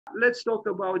Let's talk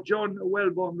about John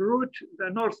Wellborn Root, the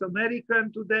North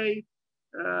American today,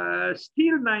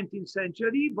 still 19th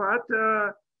century, but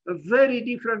a very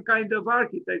different kind of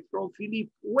architect from Philip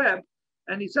Webb.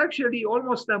 And it's actually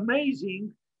almost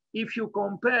amazing if you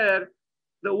compare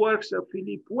the works of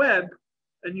Philip Webb,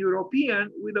 an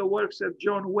European, with the works of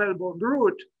John Wellborn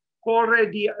Root, who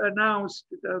already announced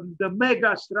the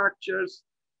mega structures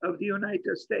of the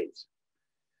United States.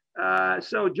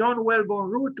 So John Wellborn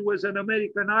Root was an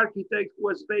American architect who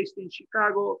was based in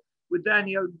Chicago with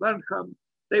Daniel Burnham.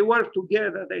 They worked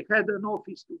together, they had an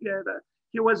office together.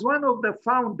 He was one of the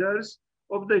founders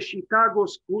of the Chicago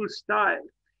school style.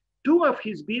 Two of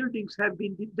his buildings have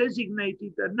been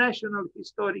designated a National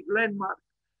Historic Landmark.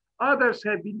 Others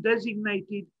have been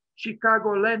designated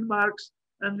Chicago landmarks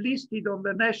and listed on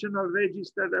the National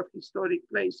Register of Historic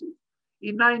Places.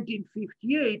 In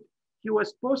 1958, he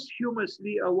was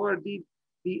posthumously awarded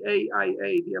the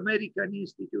AIA, the American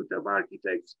Institute of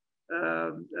Architects,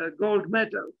 gold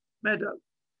medal.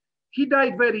 He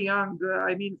died very young.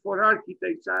 I mean, for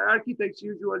architects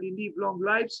usually live long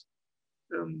lives,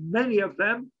 many of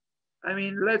them. I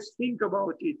mean, let's think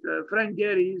about it. Frank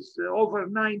Gehry is over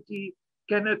 90.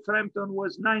 Kenneth Frampton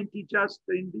was 90 just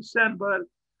in December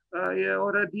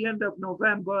or at the end of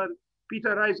November.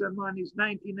 Peter Eisenman is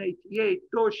 1988.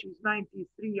 Dosch is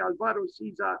 93. Alvaro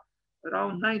Siza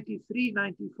around 93,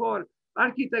 94.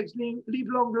 Architects live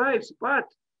long lives, but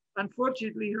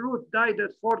unfortunately, Root died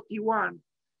at 41.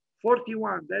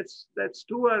 41, that's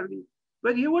too early.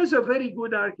 But he was a very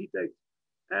good architect.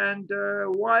 And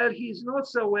while he's not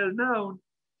so well known,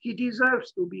 he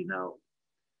deserves to be known.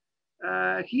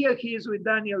 Here he is with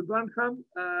Daniel Burnham,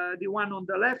 the one on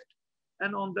the left,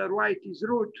 and on the right is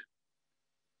Root.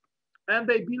 And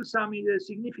they built some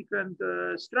significant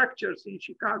structures in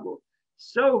Chicago,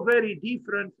 so very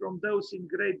different from those in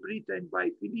Great Britain by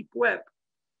Philip Webb.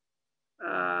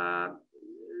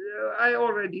 I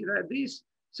already read this.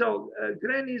 So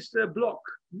Granny's Block,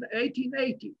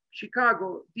 1880,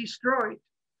 Chicago, destroyed.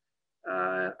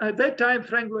 At that time,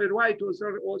 Frank Lloyd Wright was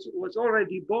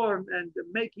already born and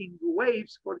making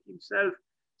waves for himself.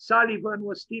 Sullivan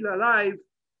was still alive.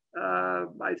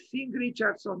 I think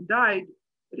Richardson died.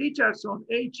 Richardson,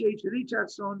 H.H.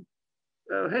 Richardson,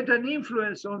 had an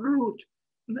influence on Root.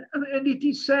 And it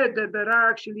is said that there are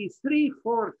actually 3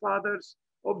 forefathers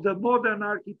of the modern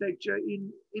architecture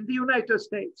in the United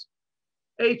States.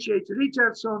 H.H.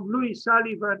 Richardson, Louis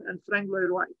Sullivan, and Frank Lloyd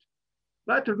Wright.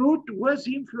 But Root was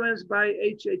influenced by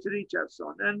H.H.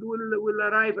 Richardson, and we'll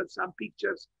arrive at some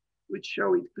pictures which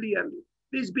show it clearly.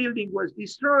 This building was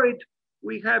destroyed.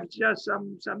 We have just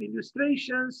some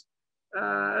illustrations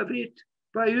of it,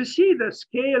 but you see the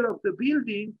scale of the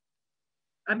building.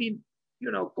 I mean, you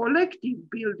know, collective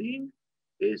building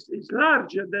is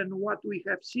larger than what we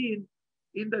have seen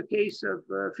in the case of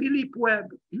Philip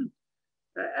Webb.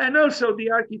 And also the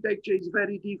architecture is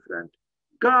very different.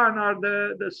 Gone are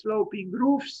the sloping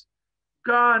roofs.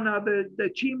 Gone are the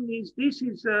chimneys. This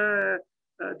is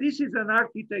an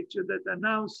architecture that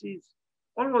announces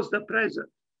almost the present.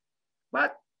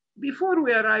 But before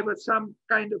we arrive at some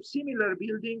kind of similar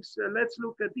buildings, let's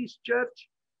look at this church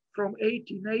from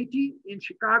 1880 in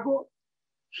Chicago.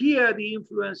 Here, the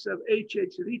influence of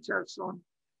H.H. Richardson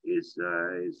is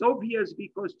obvious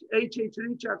because H.H.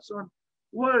 Richardson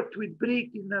worked with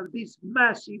brick in this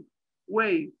massive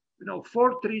way, you know,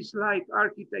 fortress-like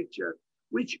architecture,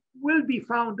 which will be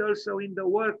found also in the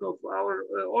work of our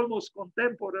almost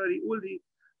contemporary Ulrich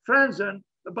Franzen,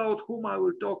 about whom I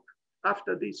will talk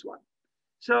after this one.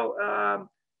 So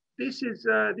this is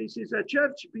a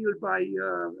church built by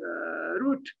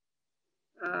Root.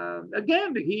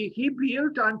 Again, he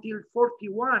built until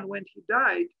 41 when he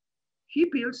died. He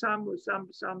built an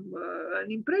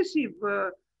impressive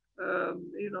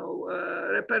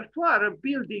repertoire of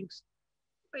buildings,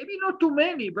 maybe not too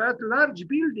many, but large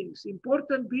buildings,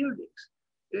 important buildings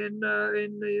in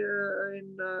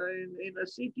a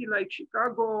city like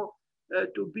Chicago.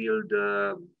 To build,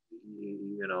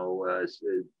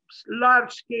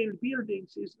 large-scale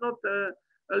buildings is not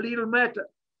a little matter.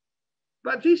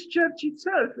 But this church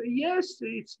itself, yes,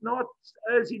 it's not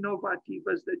as innovative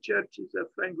as the churches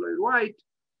of Frank Lloyd Wright,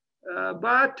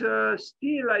 but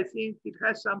still, I think it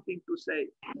has something to say,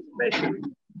 especially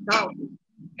now.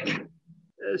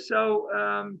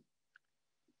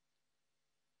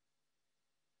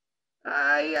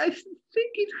 I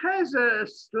think it has a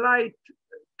slight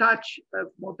touch of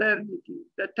modernity,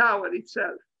 the tower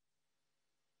itself.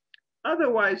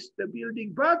 Otherwise, the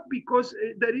building, but because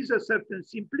there is a certain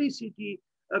simplicity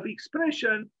of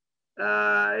expression,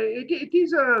 it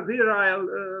is a virile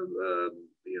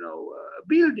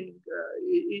building.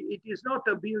 It is not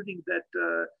a building that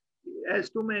has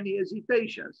too many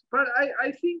hesitations. But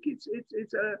I think it's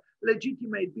a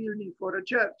legitimate building for a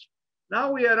church.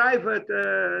 Now we arrive at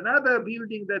another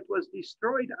building that was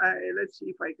destroyed. Let's see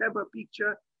if I have a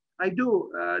picture. I do.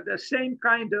 The same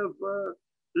kind of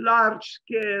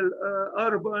large-scale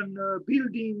urban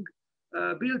building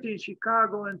built in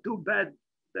Chicago, and too bad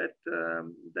that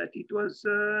it was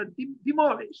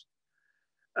demolished.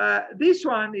 This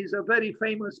one is a very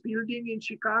famous building in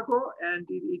Chicago, and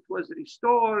it was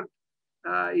restored.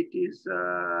 It is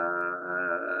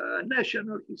a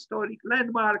national historic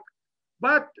landmark,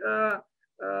 but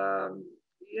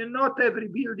not every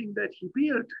building that he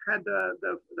built had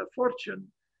the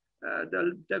fortune,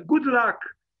 the good luck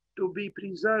to be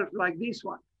preserved like this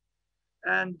one.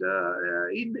 And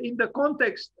in the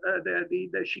context,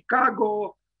 the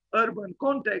Chicago urban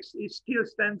context, it still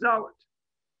stands out.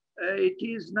 It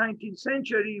is 19th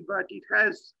century, but it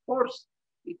has force.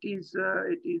 It is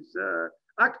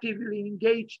actively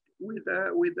engaged with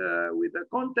the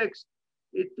context.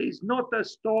 It is not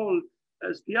as tall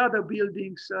as the other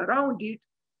buildings around it,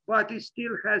 but it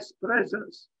still has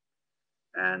presence.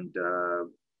 And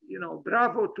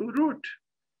bravo to Ruth.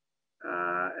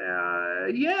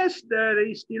 Yes, there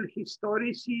is still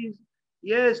historicism.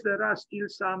 Yes, there are still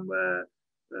some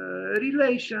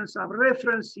relations, some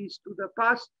references to the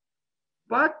past.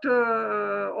 But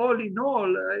all in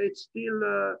all, it's still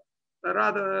a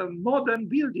rather modern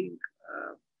building.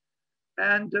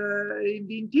 And in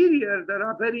the interior, there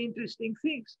are very interesting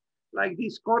things, like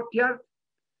this courtyard.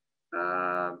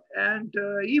 And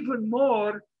even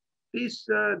more, this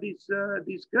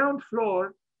ground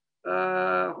floor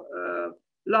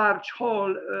large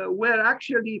hall where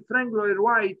actually Frank Lloyd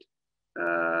Wright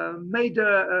made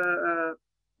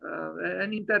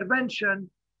an intervention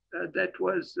that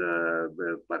was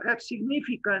perhaps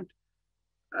significant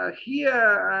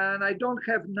here, and I don't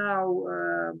have now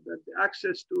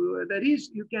access to.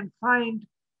 You can find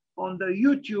on the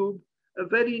YouTube a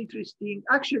very interesting.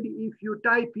 Actually, if you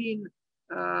type in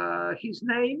his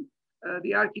name,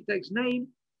 the architect's name,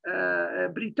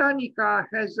 Britannica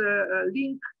has a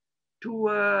link to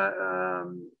a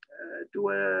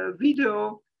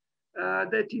video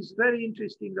that is very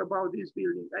interesting about this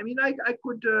building. I mean, I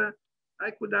could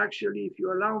actually, if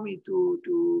you allow me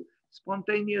to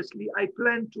spontaneously, I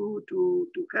plan to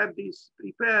have this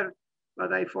prepared,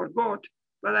 but I forgot.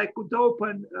 But I could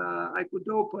open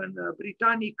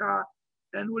Britannica,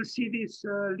 and we'll see this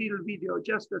little video.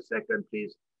 Just a second,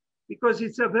 please, because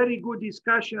it's a very good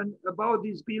discussion about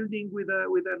this building with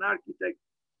an architect.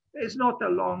 It's not a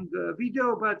long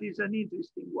video, but it's an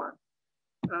interesting one.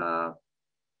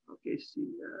 Okay,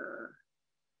 see.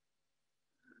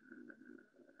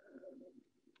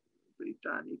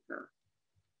 Britannica.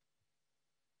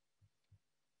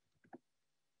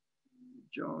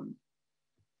 John.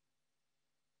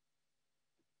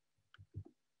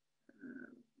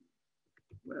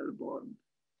 Wellborn.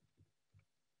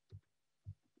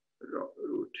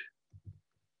 Route.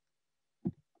 I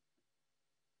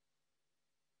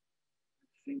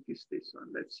think it's this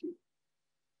one. Let's see.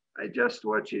 I just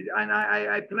watch it, and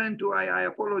I plan to. I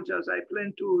apologize. I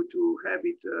plan to have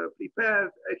it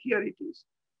prepared. Here it is.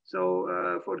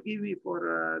 So forgive me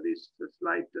for this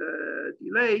slight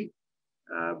delay,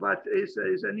 but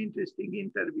it's an interesting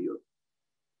interview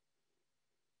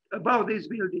about this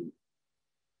building.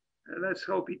 Let's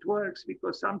hope it works,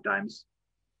 because sometimes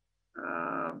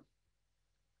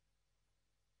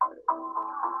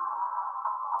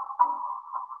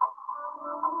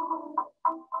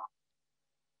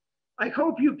I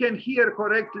hope you can hear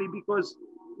correctly, because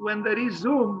when there is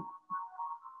Zoom,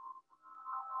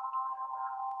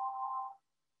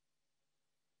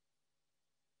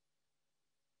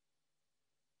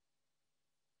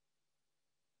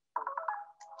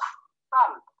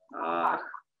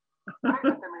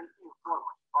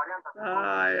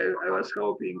 I was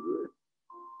hoping.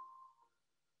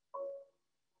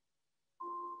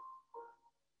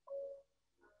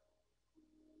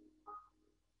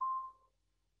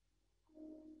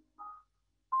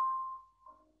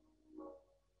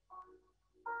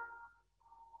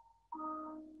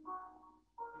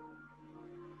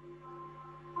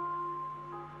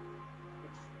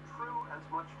 It's true as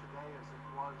much today as it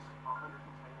was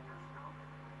 110 years ago,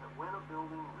 that when a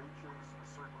building reaches a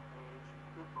certain age,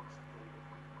 it looks dated.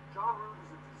 John Root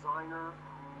is a designer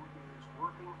who is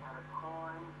working at a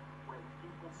time when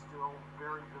people still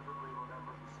very vividly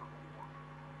remember the Civil War.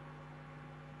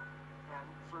 And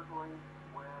certainly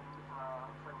when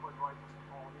Frank Lloyd Wright was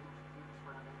called in to do this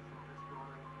renovation, this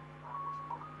building was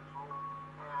 12 years old,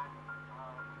 and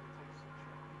it takes a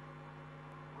challenge.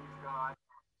 got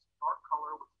dark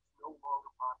color, which is no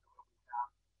longer popular. We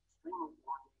have extremely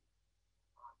ornate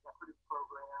decorative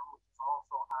program, which is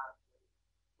also out of date.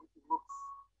 It looks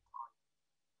tiny.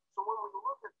 So when we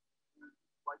look at the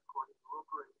light cord and the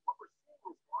rotary, what we're seeing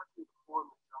is largely the form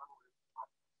that John Root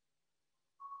touched.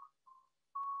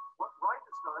 What Wright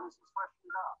has done is he's freshened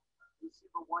it up. We see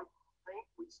the white paint,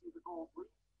 we see the gold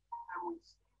leaf, and we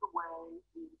see the way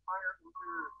the entire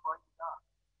interior is brightened up.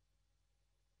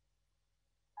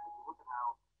 And if you look at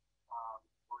how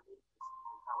ornate this is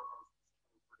and how it has this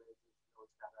chamfered edges, you know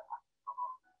it's got a shape, and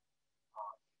what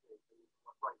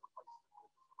Wright replaces it with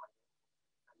is the right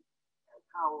angle. And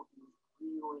how these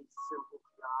really simple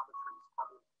geometries come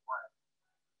into play.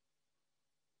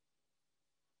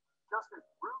 Just as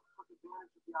Root took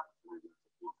advantage of the opportunity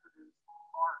to introduce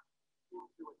art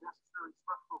into a necessary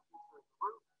structural feature of the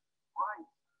roof, Wright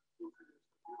introduced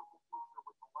a beautiful feature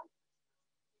with the light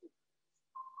fixtures he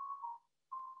introduced.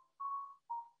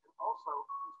 And also,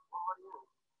 he's brought in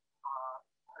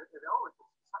an element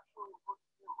that's exceptionally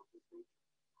important to him, which is nature.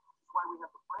 Which is why we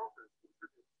have the planters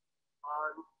introduced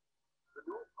on the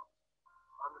newel post,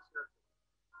 on the staircase.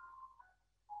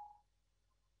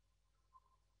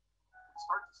 We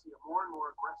start to see a more and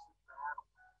more aggressive battle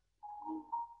between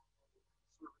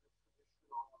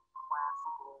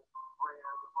classical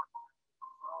brand of architecture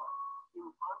design in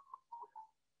conflict with the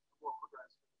more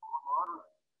progressive, more modern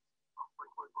of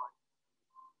Franklin Wright.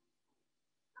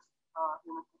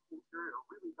 This in the interior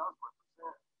really does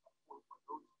represent a point where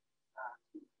those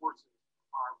two forces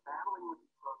are battling with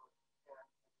each other, and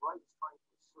Wright is trying to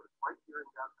assert right here in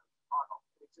downtown Chicago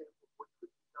an example of what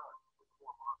could be done with a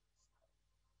more modern style.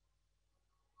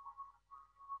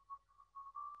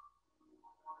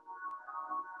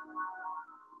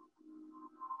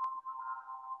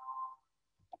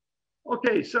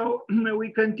 Okay, so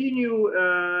we continue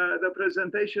the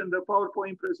presentation, the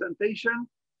PowerPoint presentation.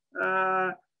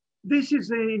 This is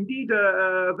indeed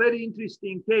a very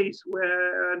interesting case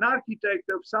where an architect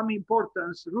of some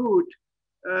importance, Root,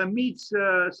 meets,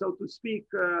 so to speak,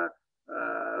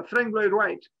 Frank Lloyd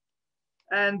Wright.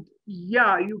 And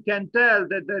yeah, you can tell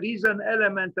that there is an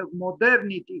element of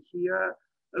modernity here,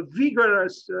 a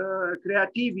vigorous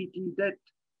creativity that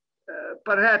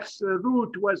perhaps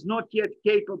Root was not yet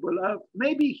capable of.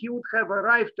 Maybe he would have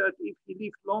arrived at if he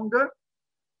lived longer,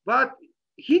 but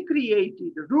he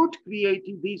created, Root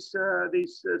created this,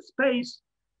 space,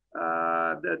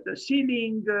 the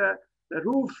ceiling, the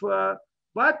roof,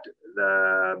 but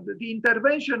the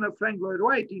intervention of Frank Lloyd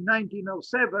Wright in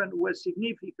 1907 was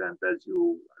significant, as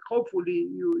you hopefully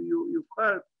you've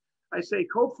heard. I say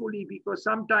hopefully because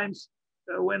sometimes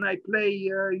when I play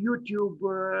YouTube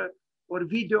or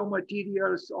video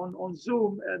materials on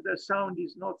Zoom, the sound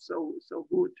is not so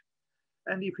good.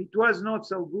 And if it was not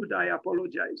so good, I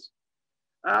apologize.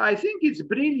 I think it's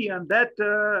brilliant that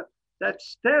that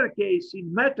staircase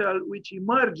in metal, which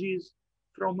emerges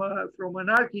from an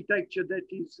architecture that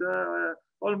is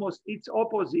almost its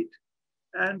opposite.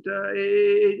 And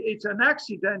it's an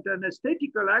accident, an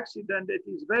aesthetical accident that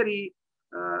is very,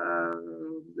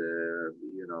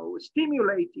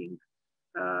 stimulating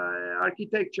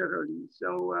architecturally.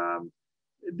 So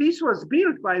this was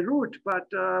built by Root, but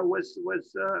was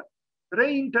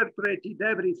reinterpreted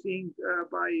everything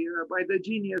by the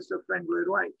genius of Frank Lloyd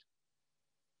Wright.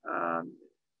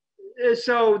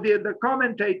 So the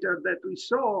commentator that we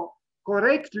saw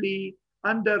correctly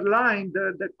underlined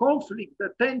the conflict, the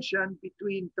tension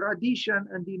between tradition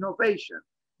and innovation,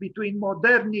 between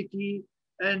modernity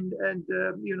and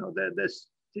the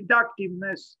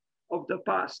seductiveness of the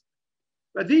past.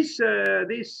 But this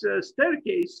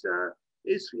staircase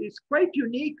is quite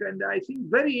unique and I think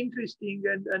very interesting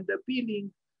and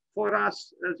appealing for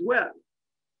us as well.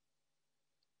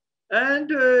 And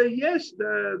yes,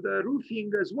 the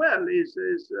roofing as well is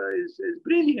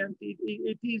brilliant.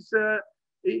 It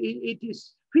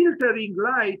is filtering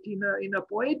light in a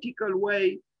poetical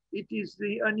way. It is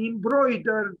an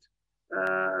embroidered,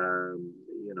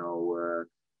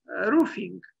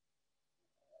 roofing.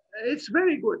 It's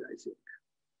very good, I think.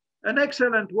 An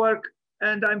excellent work,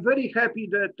 and I'm very happy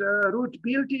that Root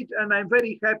built it, and I'm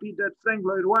very happy that Frank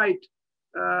Lloyd Wright,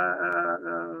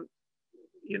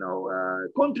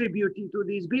 contributed to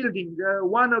this building,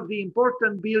 one of the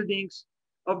important buildings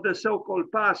of the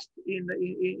so-called past in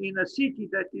a city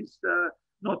that is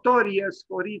notorious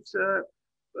for its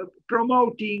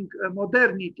promoting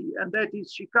modernity, and that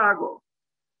is Chicago.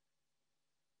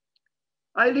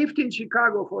 I lived in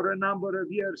Chicago for a number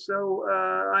of years, so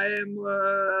I am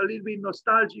a little bit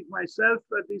nostalgic myself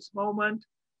at this moment.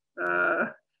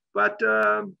 But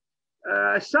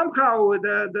Somehow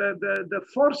the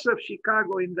force of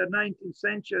Chicago in the 19th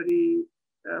century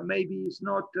maybe is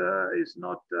not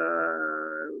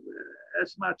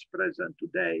as much present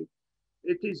today.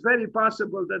 It is very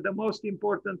possible that the most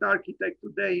important architect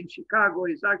today in Chicago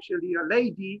is actually a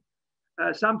lady.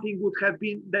 Something would have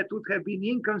been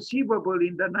inconceivable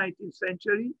in the 19th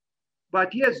century.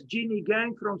 But yes, Jeannie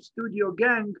Gang from Studio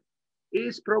Gang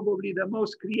is probably the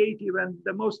most creative and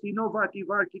the most innovative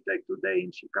architect today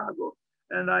in Chicago.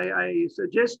 And I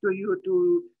suggest to you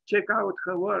to check out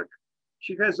her work.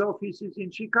 She has offices in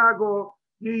Chicago,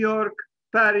 New York,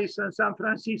 Paris, and San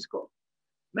Francisco.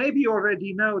 Maybe you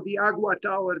already know the Agua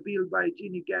Tower built by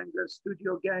Jeannie Gang, the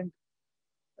Studio Gang.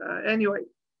 Anyway,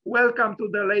 welcome to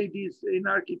the ladies in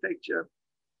architecture.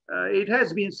 It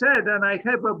has been said, and I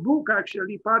have a book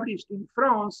actually published in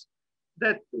France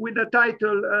that with the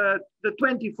title, The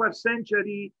 21st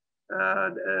Century,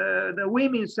 the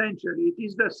Women's Century. It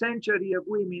is the century of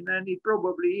women, and it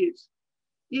probably is.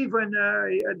 Even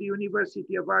at the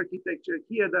University of Architecture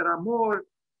here, there are more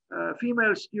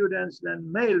female students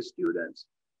than male students.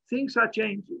 Things are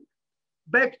changing.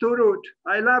 Back to Ruth.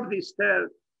 I love this tale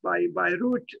by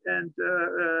Ruth, and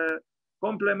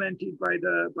complemented by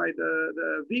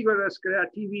the vigorous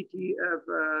creativity of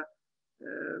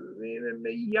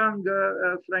young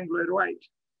Frank Lloyd Wright.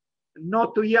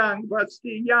 Not too young, but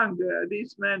still young.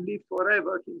 This man lived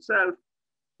forever himself.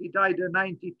 He died at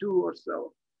 92 or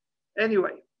so.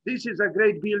 Anyway, this is a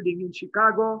great building in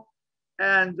Chicago.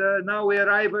 And now we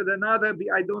arrive at another.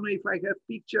 I don't know if I have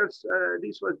pictures.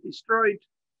 This was destroyed.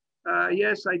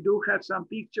 Yes, I do have some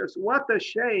pictures. What a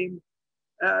shame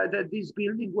that this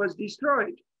building was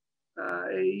destroyed.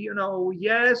 You know,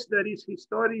 yes, there is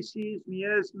historicism.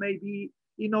 Yes, maybe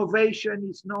innovation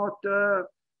is not,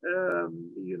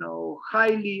 you know,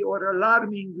 highly or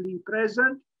alarmingly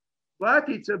present, but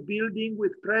it's a building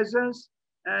with presence.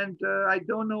 And I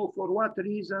don't know for what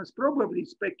reasons, probably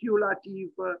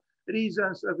speculative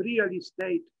reasons of real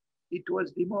estate, it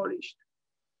was demolished.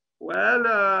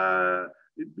 Well,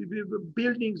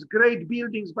 buildings, great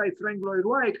buildings by Frank Lloyd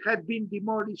Wright had been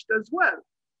demolished as well,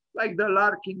 like the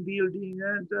Larkin building.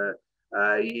 And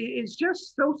it's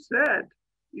just so sad,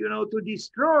 you know, to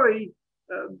destroy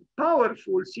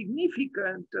powerful,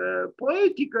 significant,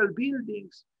 poetical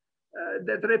buildings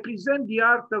that represent the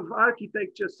art of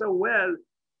architecture so well,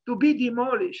 to be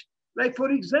demolished. Like, for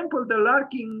example, the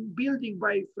Larkin building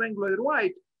by Frank Lloyd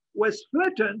Wright was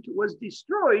flattened, was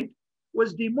destroyed,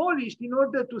 was demolished in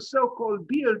order to so-called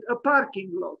build a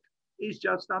parking lot. It's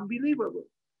just unbelievable.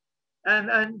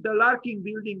 And the Larkin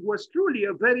building was truly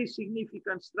a very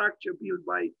significant structure built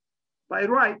by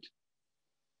Wright.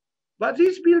 But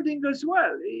this building as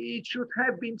well, it should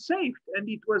have been saved, and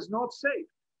it was not saved.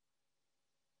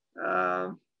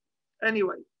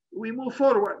 Anyway, we move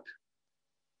forward.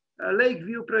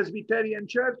 Lakeview Presbyterian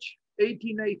Church,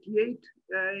 1888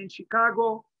 in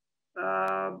Chicago.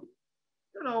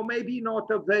 You know, maybe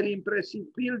not a very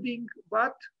impressive building,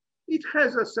 but it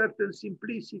has a certain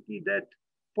simplicity that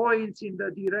points in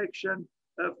the direction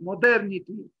of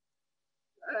modernity.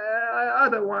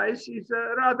 Otherwise, it's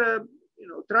a rather, you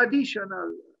know,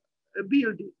 traditional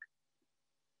building.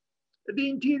 The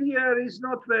interior is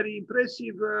not very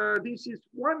impressive. This is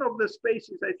one of the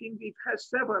spaces. I think it has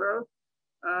several.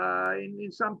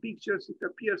 In some pictures, it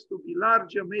appears to be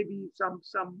larger. Maybe some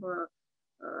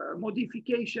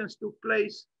modifications took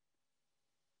place.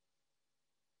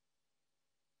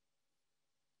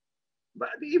 But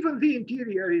even the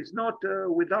interior is not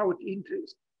without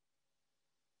interest.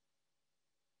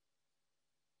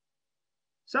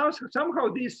 Somehow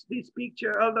this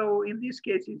picture, although in this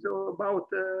case it's about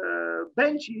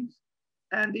benches,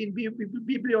 and in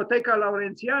Biblioteca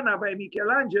Laurentiana by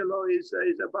Michelangelo is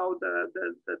about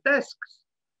the desks.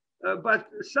 But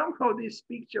somehow this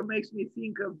picture makes me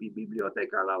think of the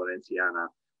Biblioteca Laurentiana,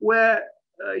 where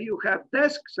you have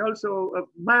desks also of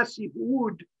massive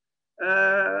wood,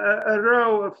 a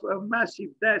row of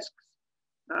massive desks.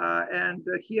 And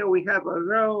here we have a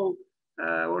row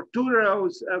or two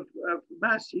rows of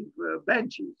massive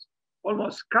benches,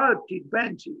 almost sculpted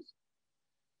benches.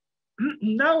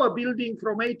 Now a building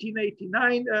from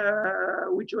 1889,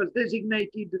 which was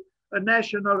designated a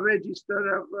National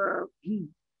Register of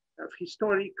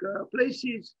Historic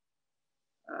Places.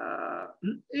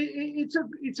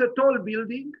 It's a tall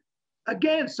building,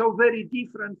 again, so very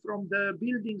different from the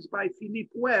buildings by Philip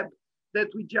Webb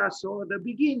that we just saw at the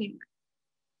beginning.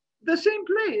 The same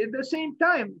place, at the same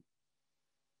time,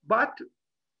 but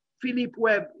Philip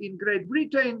Webb in Great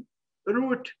Britain,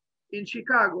 Ruth in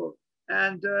Chicago.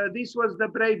 And this was the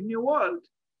Brave New World,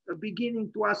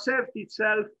 beginning to assert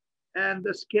itself, and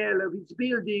the scale of its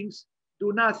buildings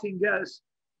do nothing else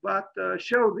but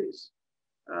show this.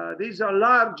 These are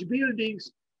large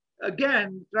buildings.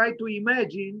 Again, try to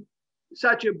imagine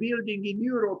such a building in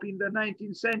Europe in the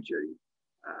 19th century.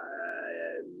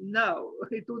 No,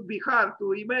 it would be hard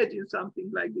to imagine something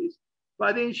like this.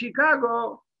 But in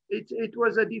Chicago, it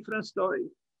was a different story.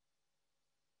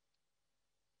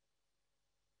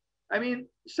 I mean,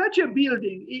 such a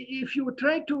building, if you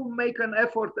try to make an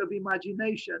effort of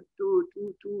imagination to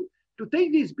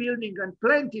take this building and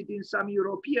plant it in some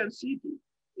European city,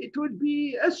 it would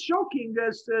be as shocking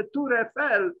as Tour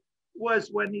Eiffel was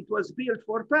when it was built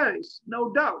for Paris,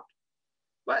 no doubt.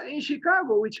 But in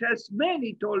Chicago, which has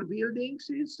many tall buildings,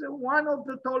 is one of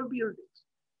the tall buildings.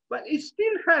 But it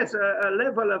still has a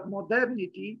level of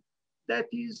modernity that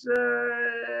is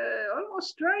almost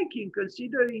striking,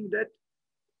 considering that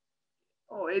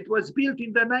it was built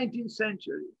in the 19th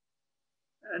century,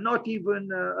 not even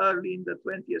early in the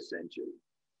 20th century.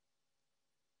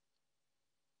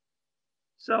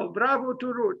 So bravo to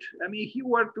Ruth. I mean, he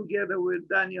worked together with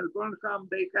Daniel Burnham.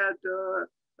 They had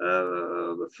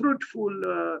a fruitful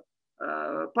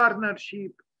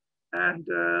partnership and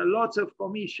lots of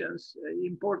commissions,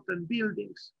 important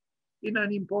buildings in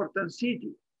an important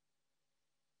city.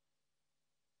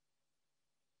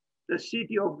 The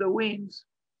city of the winds.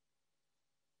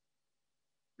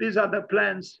 These are the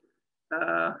plans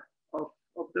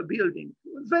of the building.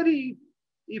 Very,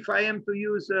 if I am to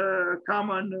use a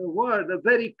common word, a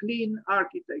very clean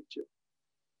architecture.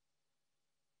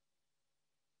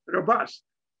 Robust.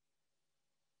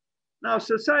 Now,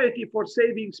 Society for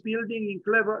Savings Building in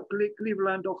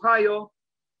Cleveland, Ohio.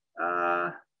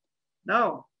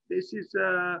 Now, this is,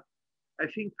 I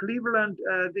think Cleveland,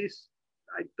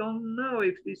 I don't know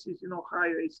if this is in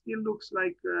Ohio. It still looks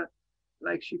like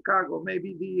Chicago.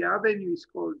 Maybe the avenue is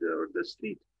called, or the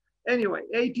street. Anyway,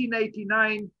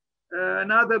 1889,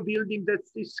 another building that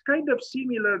is kind of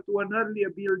similar to an earlier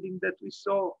building that we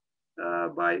saw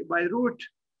by Ruth.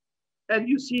 And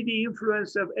you see the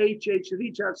influence of H.H.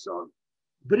 Richardson.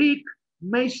 Brick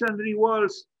masonry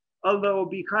walls, although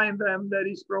behind them there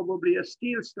is probably a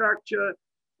steel structure.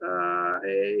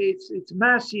 It's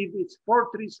massive, it's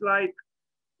fortress-like.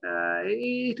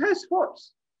 It has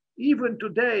force. Even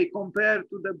today, compared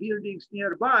to the buildings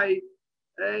nearby,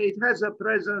 it has a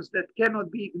presence that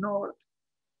cannot be ignored.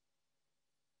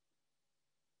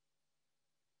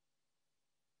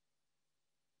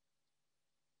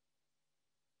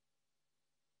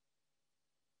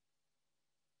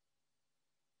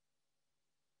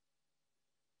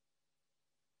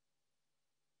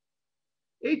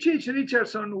 H.H.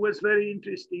 Richardson was very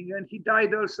interesting, and he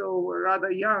died also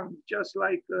rather young, just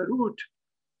like Ruth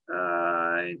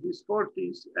in his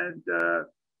 40s. And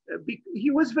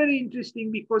he was very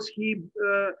interesting because he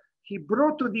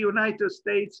brought to the United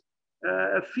States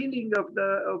a feeling of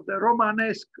the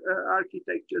Romanesque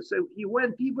architecture. So he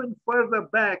went even further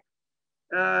back,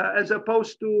 as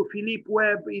opposed to Philip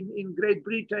Webb in Great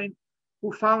Britain,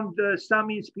 who found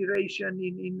some inspiration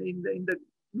in the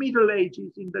Middle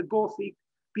Ages, in the Gothic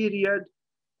period.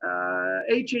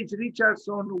 H.H.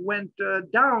 Richardson went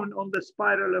down on the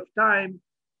spiral of time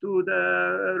to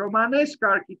the Romanesque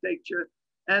architecture,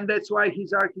 and that's why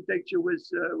his architecture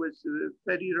was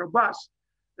very robust,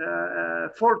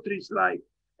 fortress-like.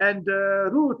 And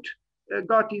Ruth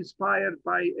got inspired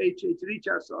by H.H.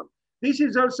 Richardson. This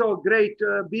is also a great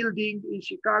building in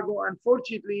Chicago.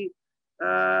 Unfortunately,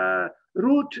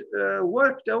 Ruth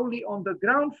worked only on the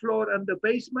ground floor and the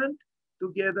basement,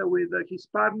 together with his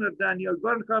partner, Daniel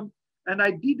Burnham, and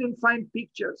I didn't find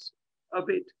pictures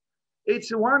of it.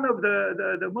 It's one of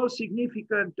the most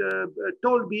significant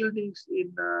tall buildings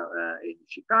in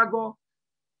Chicago,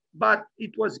 but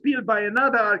it was built by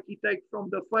another architect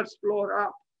from the first floor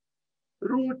up.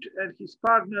 Ruth and his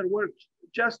partner worked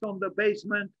just on the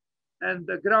basement and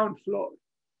the ground floor.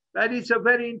 That is a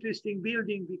very interesting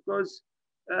building because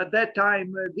at that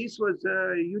time, this was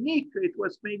unique. It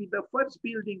was maybe the first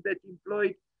building that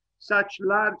employed such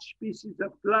large pieces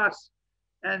of glass,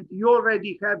 and you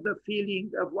already had the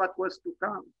feeling of what was to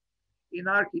come in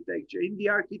architecture, in the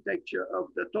architecture of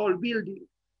the tall building,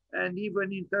 and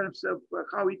even in terms of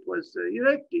how it was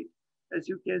erected. As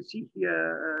you can see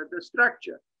here, the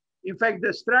structure. In fact,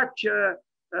 the structure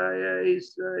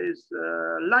is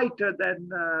lighter than,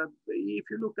 if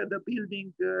you look at the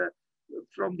building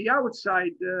from the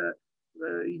outside,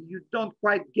 you don't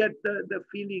quite get the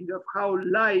feeling of how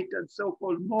light and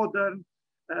so-called modern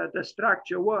the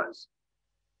structure was.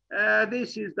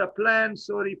 This is the plan.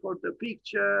 Sorry for the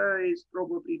picture. It's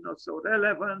probably not so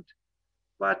relevant.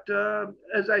 But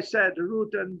as I said,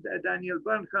 Ruth and Daniel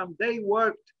Burnham, they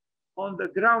worked on the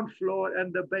ground floor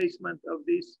and the basement of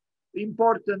this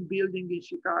important building in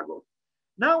Chicago.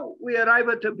 Now we arrive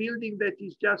at a building that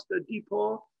is just a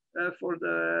depot for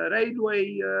the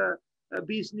railway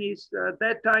business.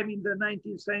 That time in the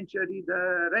 19th century,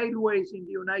 the railways in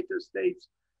the United States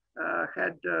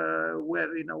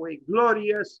were in a way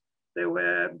glorious. They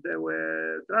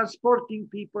were transporting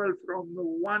people from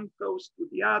one coast to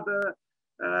the other.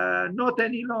 Not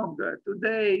any longer.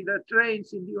 Today, the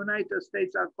trains in the United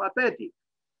States are pathetic.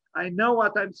 I know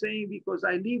what I'm saying because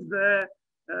I live there.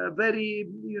 Very,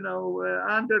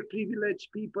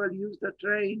 underprivileged people use the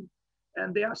train,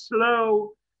 and they are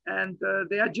slow, and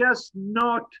they are just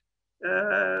not.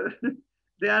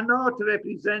 They are not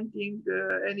representing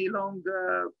any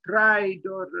longer pride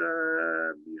or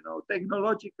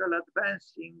technological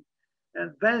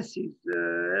advances.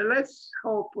 Let's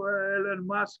hope Elon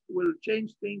Musk will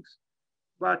change things.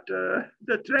 But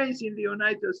the trains in the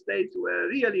United States were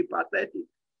really pathetic.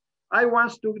 I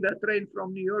once took the train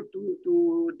from New York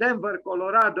to Denver,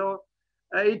 Colorado.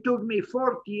 It took me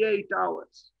 48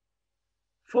 hours.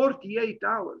 48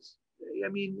 hours. I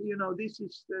mean, this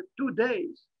is 2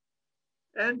 days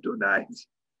and 2 nights.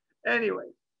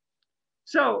 Anyway,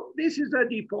 so this is a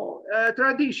depot, a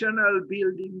traditional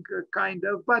building kind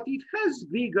of, but it has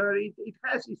vigor. It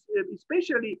has,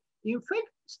 especially, in fact,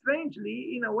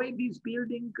 strangely, in a way, this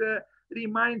building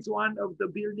reminds one of the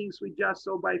buildings we just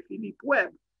saw by Philip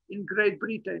Webb in Great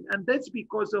Britain, and that's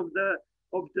because of the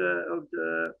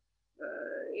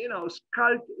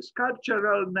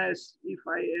sculpturalness, if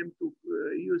I am to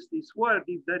use this word,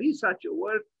 if there is such a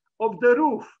word, of the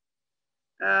roof.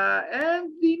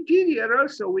 And the interior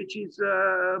also, which is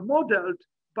modeled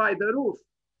by the roof.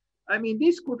 I mean,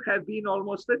 this could have been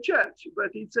almost a church,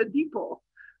 but it's a depot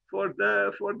for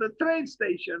the train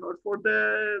station or for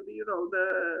the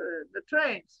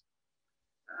trains.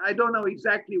 I don't know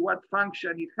exactly what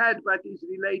function it had, but is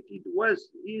related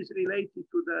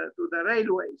to the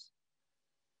railways.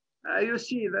 You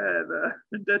see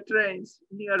the trains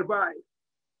nearby.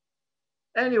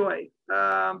 Anyway.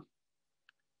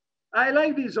 I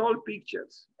like these old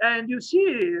pictures, and you see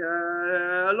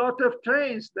a lot of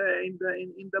trains in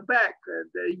the back.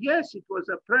 Yes, it was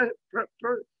a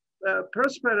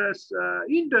prosperous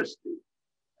industry,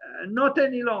 not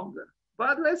any longer.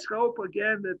 But let's hope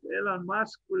again that Elon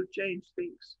Musk will change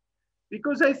things,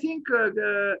 because I think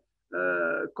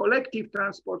collective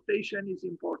transportation is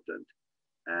important,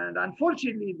 and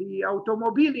unfortunately, the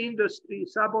automobile industry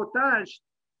sabotaged.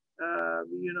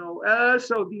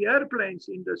 Also the airplanes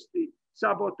industry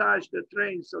sabotage the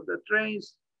trains, so the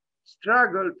trains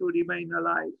struggle to remain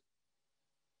alive.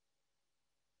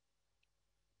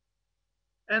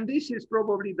 And this is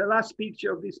probably the last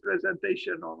picture of this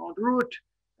presentation on Root.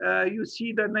 You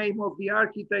see the name of the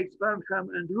architects, Burnham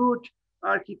and Root,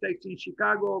 architects in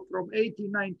Chicago from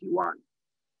 1891.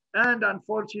 And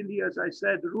unfortunately, as I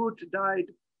said, Root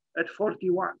died at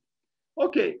 41.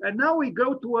 Okay, and now we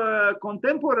go to a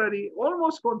contemporary,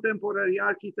 almost contemporary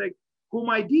architect whom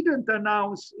I didn't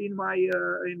announce in my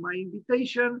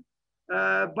invitation,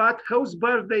 but whose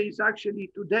birthday is actually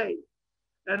today.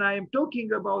 And I am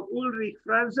talking about Ulrich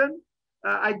Franzen.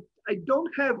 I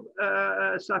don't have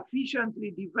a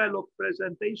sufficiently developed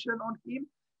presentation on him.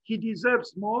 He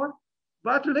deserves more,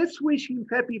 but let's wish him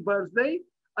happy birthday.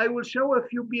 I will show a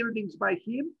few buildings by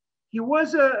him. He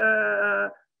was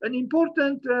an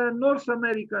important North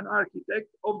American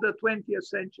architect of the 20th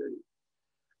century.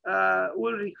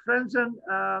 Ulrich Franzen.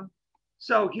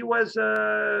 So he was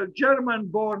a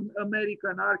German-born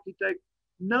American architect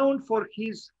known for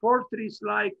his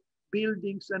fortress-like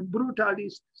buildings and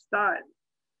brutalist style.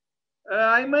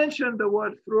 I mentioned the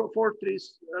word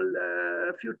fortress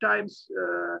a few times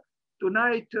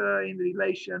tonight in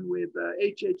relation with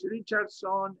H.H.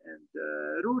 Richardson and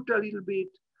Root a little bit.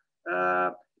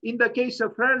 In the case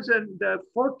of Franzen, the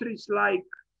fortress-like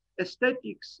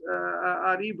aesthetics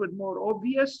are even more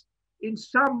obvious in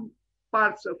some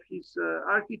parts of his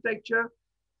architecture.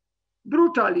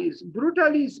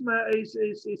 Brutalism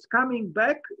is coming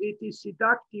back. It is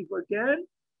seductive again.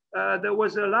 There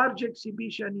was a large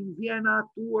exhibition in Vienna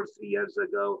 2 or 3 years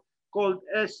ago called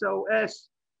SOS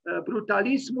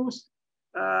Brutalismus.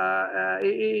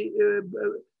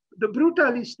 The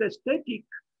brutalist aesthetic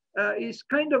is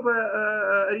kind of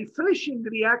a refreshing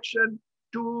reaction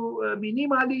to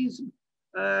minimalism,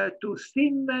 to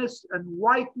thinness and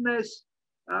whiteness.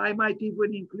 I might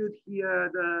even include here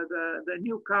the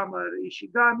newcomer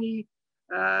Ishigami.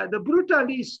 The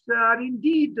brutalists are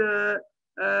indeed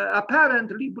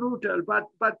apparently brutal, but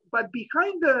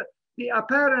behind the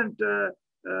apparent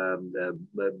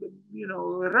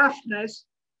roughness,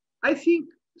 I think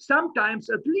sometimes,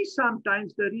 at least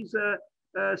sometimes, there is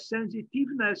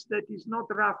sensitiveness that is not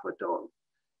rough at all.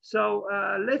 So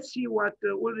let's see what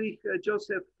Ulrich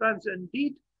Joseph Franzen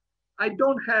did. I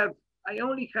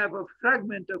only have a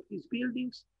fragment of his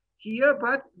buildings here,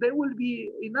 but there will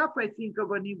be enough, I think,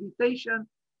 of an invitation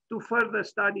to further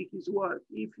study his work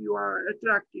if you are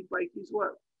attracted by his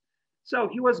work. So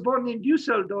he was born in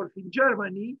Düsseldorf in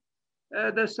Germany,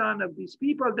 the son of these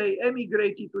people. They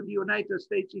emigrated to the United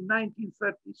States in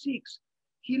 1936.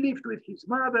 He lived with his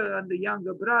mother and the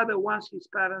younger brother. Once his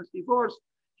parents divorced,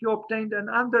 he obtained an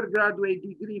undergraduate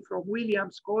degree from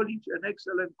Williams College, an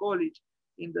excellent college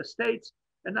in the States.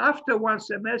 And after one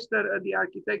semester at the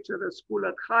architectural school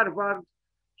at Harvard,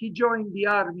 he joined the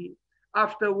army.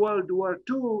 After World War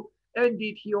II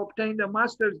ended, he obtained a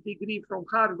master's degree from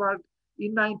Harvard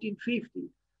in 1950.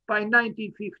 By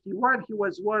 1951, he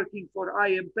was working for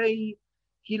IMPAI.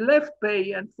 He left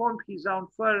PAI and formed his own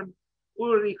firm,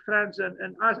 Ulrich Franzen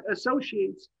and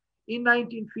Associates, in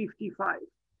 1955.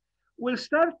 We'll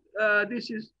start, this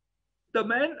is the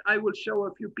man. I will show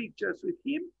a few pictures with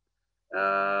him.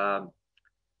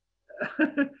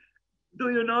 Do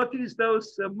you notice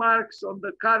those marks on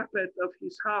the carpet of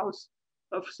his house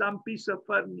of some piece of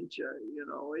furniture? You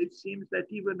know, it seems that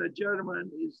even a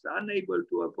German is unable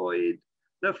to avoid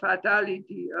the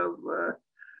fatality of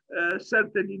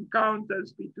certain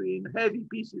encounters between heavy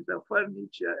pieces of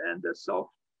furniture and a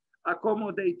soft,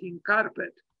 accommodating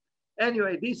carpet.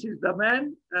 Anyway, this is the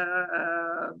man.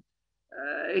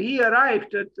 He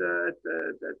arrived at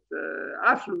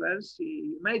affluence.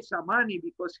 He made some money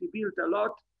because he built a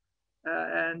lot.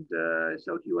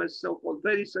 So he was so-called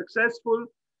very successful.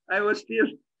 I was still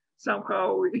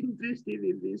somehow interested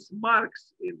in these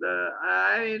marks in the,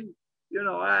 I mean, you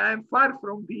know, I'm far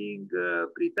from being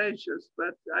pretentious,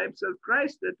 but I'm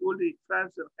surprised that Ulrich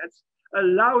Franzen has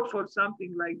allowed for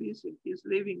something like this in his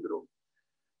living room.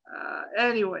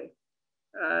 Anyway,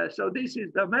 so this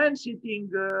is the man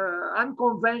sitting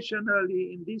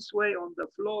unconventionally in this way on the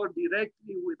floor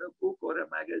directly with a book or a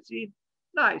magazine.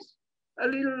 Nice, a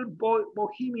little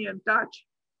bohemian touch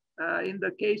in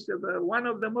the case of one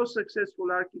of the most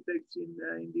successful architects in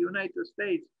the United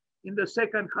States in the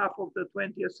second half of the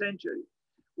 20th century.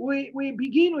 We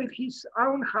begin with his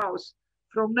own house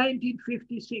from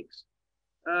 1956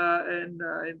 in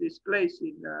this place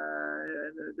in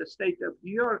the state of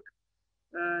New York.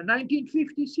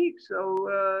 1956, so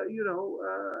you know,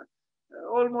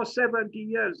 almost 70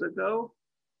 years ago.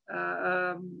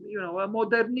 You know, a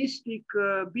modernistic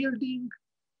building,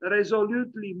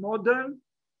 resolutely modern.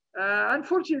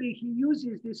 Unfortunately, he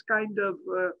uses this kind of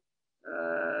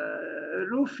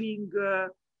roofing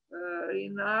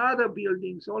in other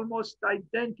buildings almost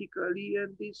identically,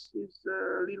 and this is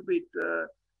a little bit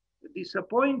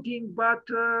disappointing. But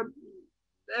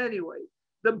anyway,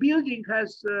 the building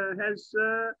is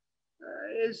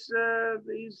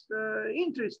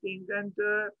interesting, and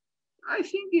I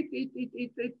think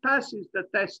it passes the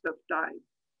test of time.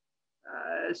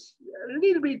 A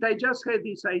little bit, I just had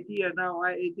this idea now.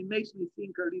 It makes me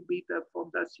think a little bit of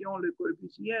Fondation Le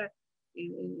Corbusier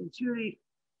in Zurich.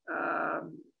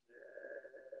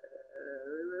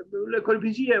 Le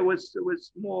Corbusier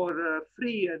was more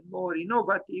free and more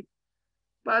innovative,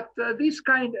 but this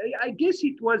kind, I guess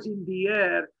it was in the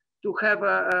air to have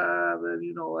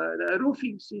you know, a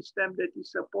roofing system that is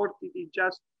supported in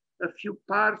just a few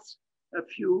parts, a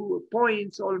few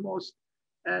points almost,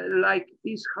 like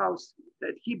this house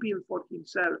that he built for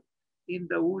himself in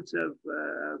the woods of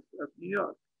New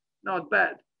York. Not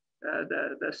bad,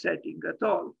 the setting at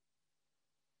all.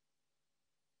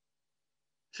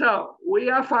 So we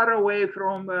are far away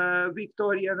from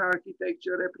Victorian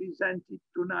architecture represented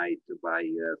tonight by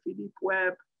Philippe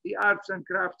Webb, the arts and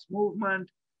crafts movement.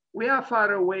 We are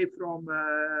far away from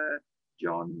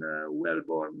John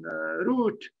Wellborn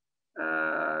route,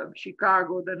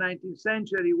 Chicago, the 19th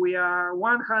century. We are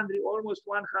almost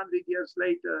 100 years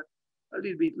later, a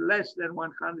little bit less than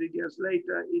 100 years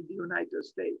later in the United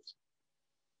States.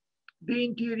 The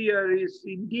interior is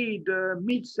indeed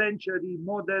mid-century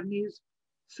modernism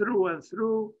through and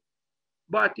through,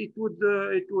 but it would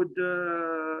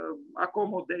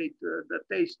accommodate the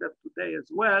taste of today as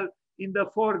well. In the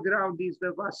foreground is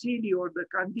the Vasily or the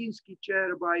Kandinsky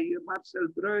chair by Marcel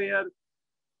Breuer.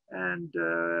 And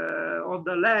on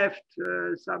the left,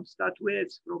 some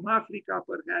statuettes from Africa,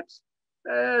 perhaps.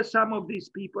 Some of these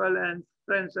people and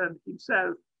Franzen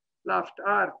himself loved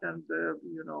art and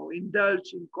you know,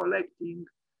 indulged in collecting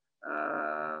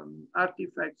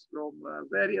artifacts from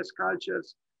various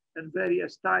cultures and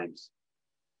various times.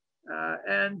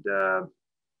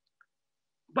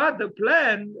 But the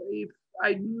plan, if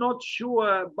I'm not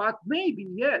sure, but maybe,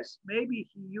 yes, maybe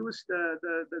he used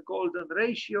the golden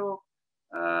ratio.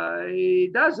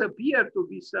 It does appear to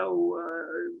be so,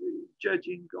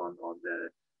 judging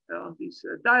on this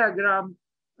diagram,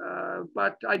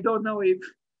 but I don't know if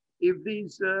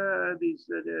these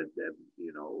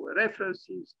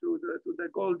references to the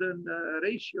golden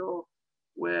ratio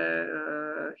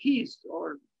were his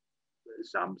or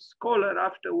some scholar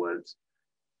afterwards.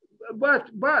 But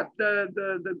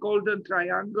the golden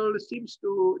triangle seems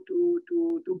to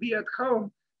be at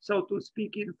home, so to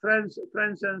speak, in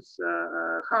Franzen's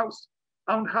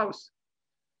own house.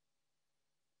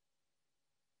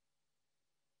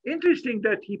 Interesting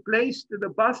that he placed the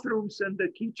bathrooms and the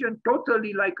kitchen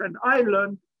totally like an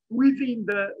island within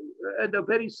at the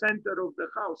very center of the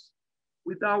house,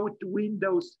 without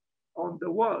windows on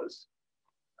the walls.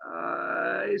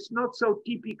 It's not so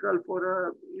typical for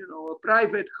a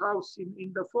private house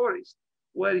in the forest,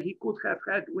 where he could have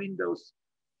had windows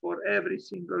for every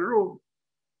single room.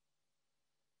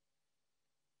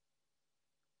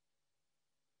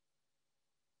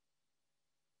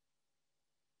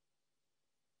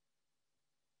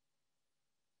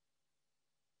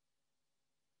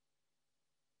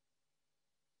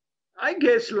 I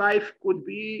guess life could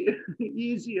be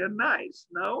easy and nice,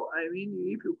 no? I mean,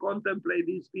 if you contemplate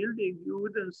this building, you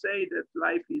wouldn't say that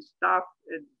life is tough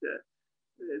and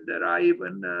there are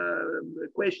even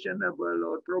questionable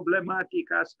or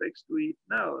problematic aspects to it.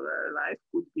 No, life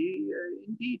could be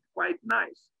indeed quite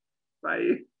nice.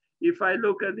 If I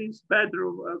look at this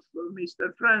bedroom of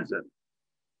Mr. Franzen.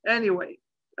 Anyway,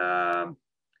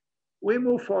 we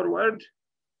move forward.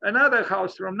 Another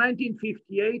house from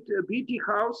 1958, a Beatty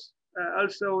house,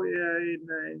 also in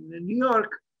New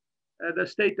York, the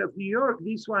state of New York.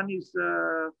 This one is,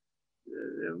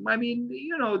 I mean,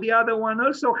 the other one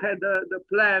also had the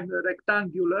plan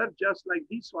rectangular, just like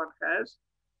this one has.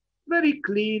 Very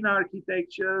clean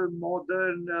architecture,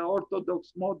 modern,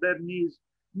 orthodox modernism,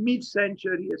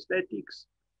 mid-century aesthetics,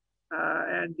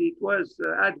 and it was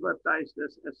advertised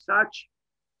as such.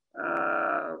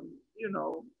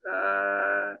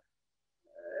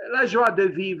 La joie de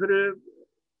vivre,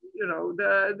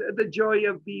 the joy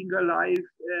of being alive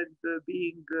and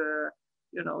being,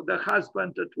 the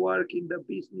husband at work in the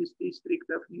business district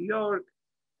of New York,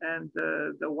 and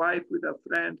the wife with a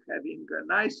friend having a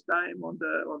nice time on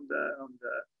the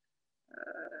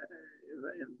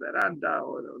veranda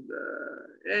or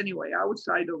anyway,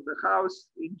 outside of the house,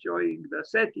 enjoying the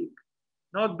setting.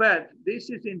 Not bad. This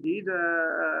is indeed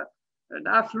an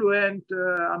affluent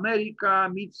America,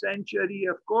 mid-century.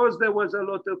 Of course, there was a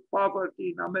lot of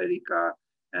poverty in America,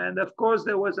 and of course,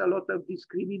 there was a lot of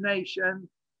discrimination.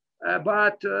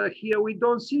 But here we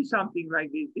don't see something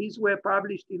like this. These were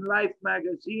published in Life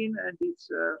magazine, and it's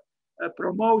a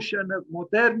promotion of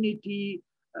modernity,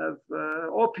 of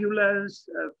opulence,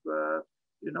 of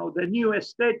the new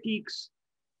aesthetics,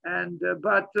 and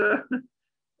but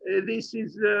this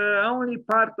is only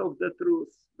part of the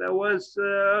truth. There was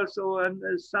also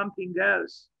something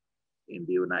else in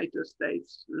the United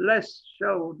States, less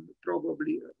shown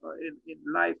probably in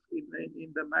Life,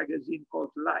 in the magazine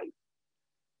called Life.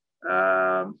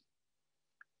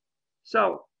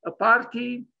 So a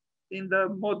party in the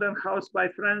modern house by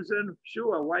Franzen,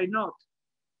 sure, why not?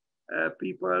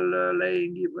 People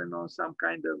laying even on some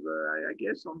kind of, I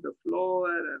guess, on the floor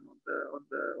and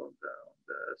on the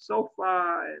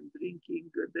sofa and drinking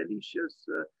delicious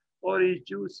orange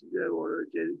juice or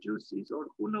juices, or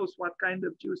who knows what kind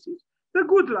of juices. The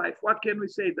good life, what can we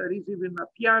say? There is even a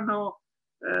piano,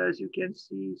 as you can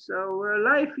see. So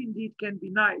life indeed can be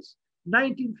nice.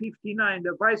 1959,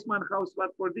 the Weissman house,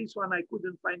 but for this one I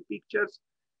couldn't find pictures.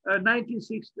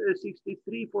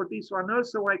 1963, for this one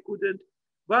also I couldn't.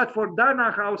 But for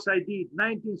Dana House, I did.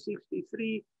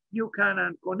 1963,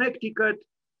 Buchanan, Connecticut,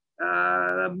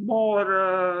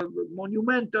 more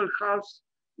monumental house,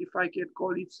 if I can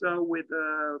call it so, with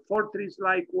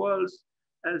fortress-like walls,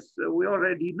 as we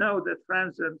already know that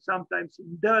Franzen sometimes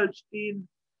indulged in.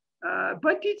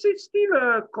 But it's still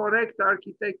a correct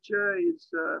architecture.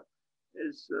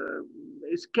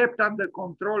 Is kept under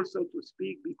control, so to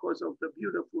speak, because of the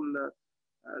beautiful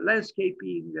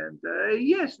landscaping, and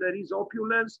yes, there is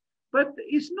opulence, but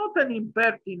it's not an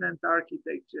impertinent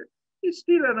architecture. It's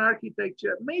still an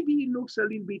architecture. Maybe it looks a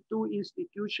little bit too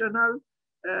institutional,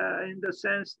 in the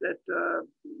sense that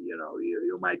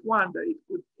you might wonder it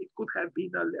could have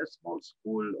been a small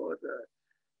school, or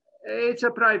it's a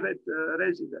private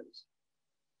residence.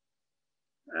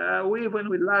 Even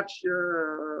with large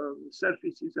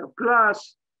surfaces of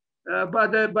glass.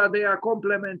 But they are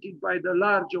complemented by the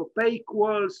large opaque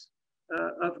walls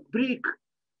of brick,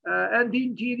 And the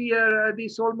interior,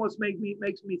 this almost makes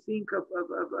me think of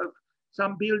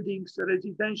some buildings,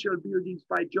 residential buildings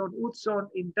by John Utzon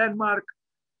in Denmark.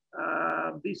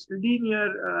 This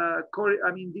linear,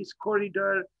 this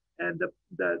corridor and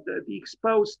the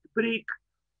exposed brick,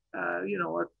 a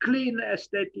clean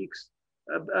aesthetics,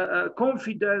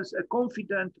 confidence, a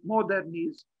confident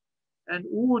modernism, and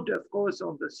wood, of course,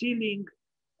 on the ceiling.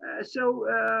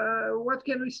 What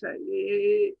can we say?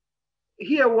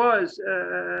 Here was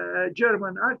a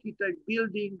German architect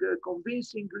building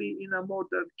convincingly in a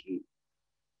modern key.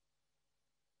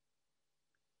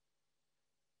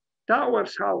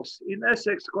 Towers House in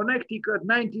Essex, Connecticut,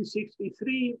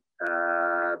 1963.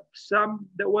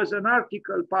 There was an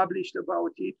article published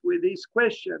about it with this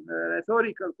question, a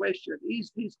rhetorical question: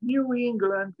 is this New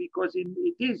England, because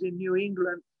it is in New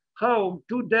England, home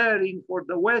too daring for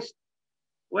the West?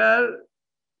 Well,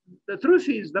 the truth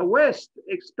is the West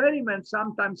experiments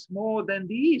sometimes more than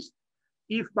the East.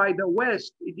 If by the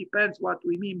West, it depends what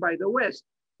we mean by the West.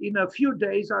 In a few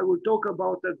days, I will talk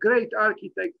about a great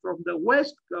architect from the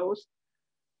West Coast,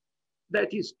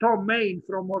 that is Tom Main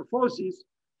from Morphosis,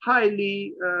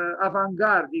 highly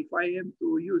avant-garde, if I am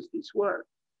to use this word.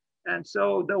 And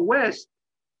so the West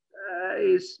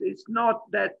is not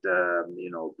that,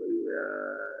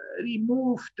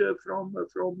 removed from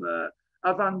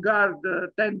avant-garde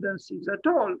tendencies at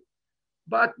all.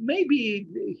 But maybe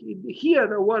here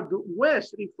the word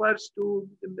West refers to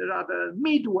rather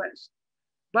Midwest.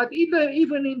 But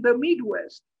even in the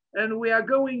Midwest, and we are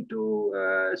going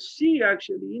to see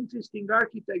actually interesting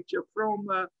architecture from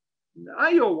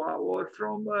Iowa or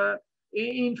from,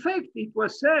 in fact, it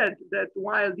was said that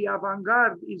while the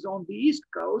avant-garde is on the East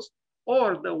Coast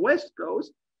or the West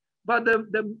Coast, but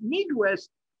the Midwest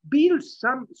builds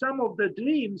some of the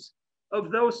dreams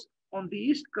of those on the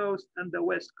East Coast and the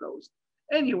West Coast.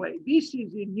 Anyway, this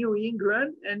is in New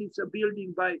England, and it's a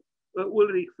building by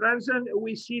Ulrich Franzen.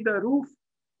 We see the roof,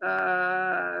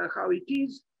 how it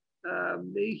is.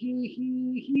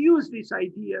 He used this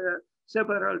idea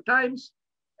several times,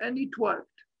 and it worked.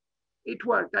 It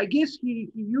worked. I guess he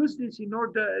used this in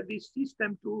order, this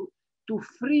system to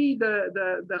free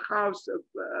the house of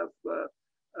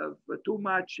too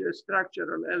much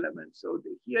structural elements. So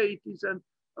here it is an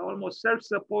almost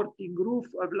self-supporting roof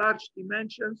of large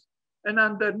dimensions, and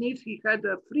underneath he had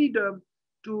a freedom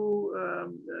to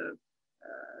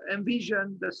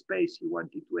envision the space he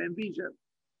wanted to envision.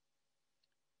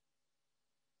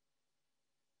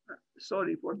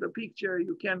 Sorry for the picture,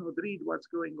 you cannot read what's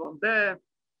going on there,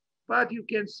 but you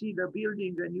can see the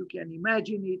building and you can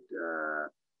imagine it.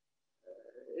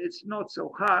 It's not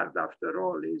so hard after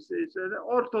all. It's an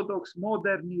orthodox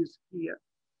modernism here,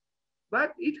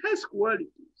 but it has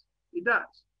qualities, it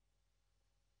does.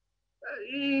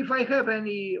 If I have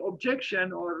any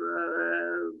objection, or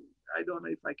I don't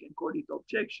know if I can call it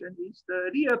objection, is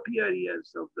the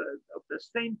reappearance of the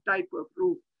same type of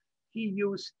roof he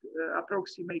used,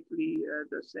 approximately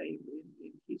the same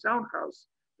in his own house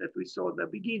that we saw at the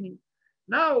beginning.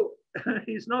 Now,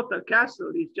 it's not a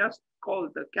castle, it's just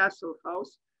called the Castle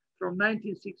House from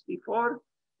 1964,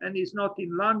 and it's not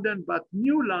in London, but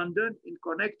New London in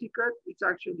Connecticut. It's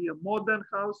actually a modern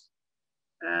house,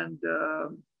 and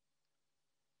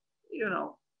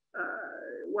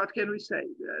what can we say?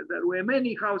 There were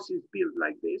many houses built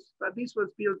like this, but this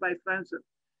was built by Franzen.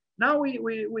 Now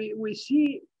we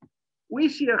see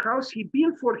a house he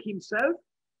built for himself,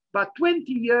 but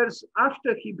 20 years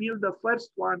after he built the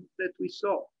first one that we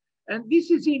saw. And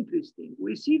this is interesting.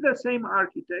 We see the same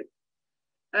architect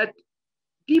at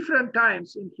different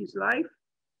times in his life,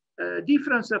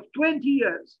 difference of 20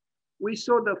 years. We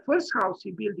saw the first house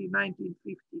he built in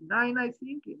 1959, I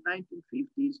think, in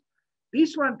 1950s.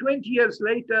 This one 20 years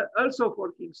later, also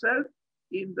for himself,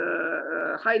 in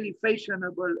the highly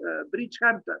fashionable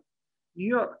Bridgehampton, New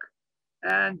York.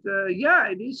 And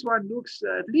yeah, this one looks,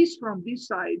 at least from this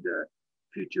side,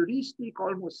 futuristic,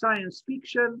 almost science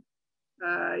fiction.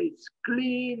 It's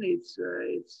clean, it's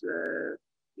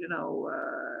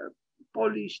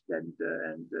polished and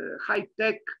high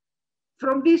tech.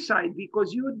 From this side,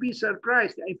 because you would be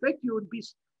surprised. In fact, you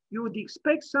would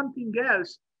expect something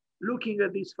else looking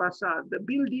at this facade. The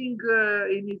building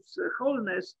in its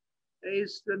wholeness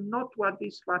is not what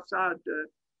this facade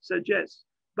suggests.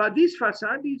 But this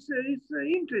facade is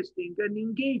interesting and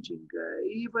engaging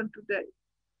even today.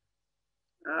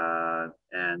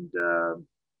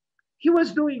 He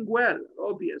was doing well,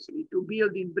 obviously. To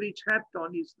build in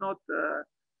Bridgehampton is not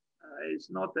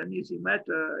an easy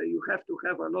matter. You have to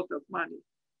have a lot of money.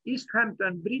 East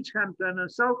Hampton, Bridgehampton,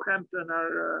 and Southampton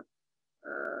are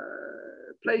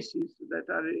places that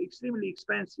are extremely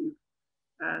expensive,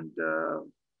 and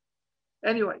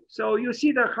Anyway, so you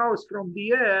see the house from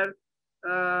the air.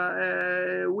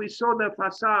 We saw the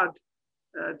facade,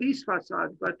 this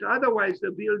facade, but otherwise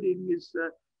the building is,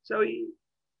 so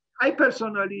I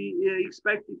personally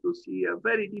expected to see a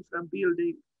very different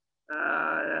building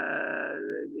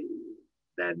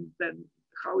than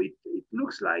how it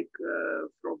looks like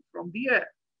from the air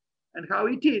and how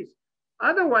it is.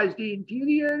 Otherwise, the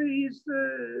interior is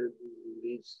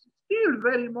still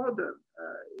very modern,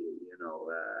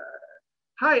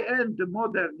 high-end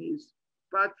modernism,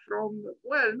 but from,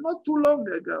 well, not too long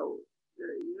ago,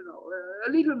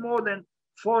 a little more than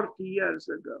 40 years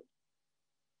ago.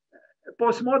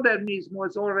 Postmodernism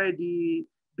was already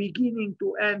beginning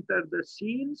to enter the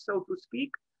scene, so to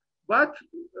speak, but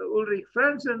Ulrich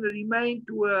Franzen remained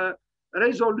to a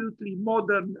resolutely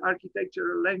modern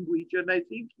architectural language, and I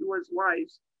think he was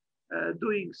wise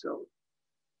doing so.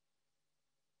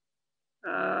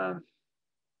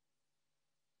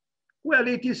 Well,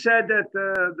 it is said that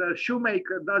the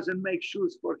shoemaker doesn't make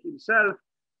shoes for himself,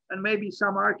 and maybe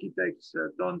some architects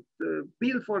don't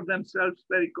build for themselves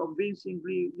very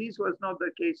convincingly. This was not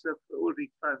the case of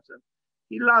Ulrich Franzen.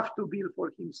 He loved to build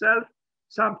for himself,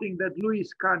 something that Louis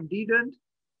Kahn didn't.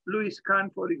 Louis Kahn,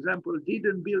 for example,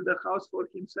 didn't build a house for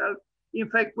himself. In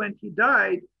fact, when he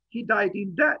died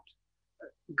in debt,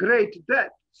 great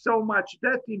debt, so much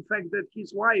debt, in fact, that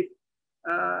his wife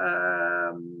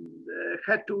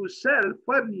had to sell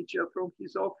furniture from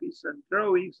his office and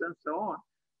drawings and so on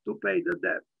to pay the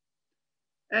debt.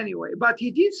 Anyway, but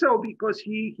he did so because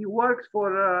he worked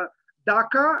for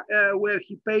Dhaka, where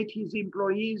he paid his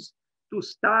employees to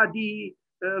study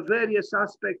various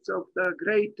aspects of the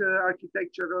great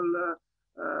architectural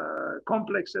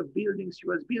complex of buildings he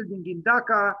was building in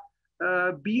Dhaka.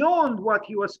 Beyond what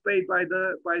he was paid by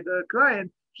the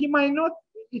client, he might not.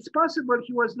 It's possible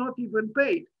he was not even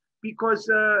paid because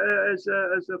as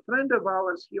a friend of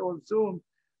ours here on Zoom,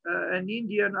 an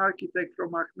Indian architect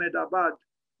from Ahmedabad.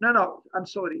 No, I'm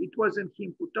sorry, it wasn't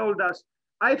him who told us.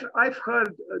 I've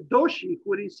heard Doshi,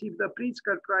 who received the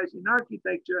Pritzker Prize in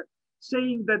Architecture,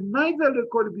 saying that neither Le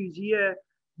Corbusier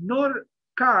nor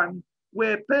Kahn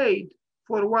were paid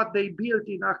for what they built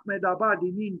in Ahmedabad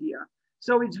in India.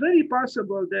 So it's very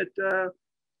possible that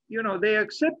they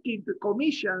accepted the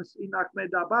commissions in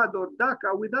Ahmedabad or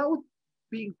Dhaka without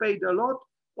being paid a lot,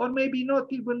 or maybe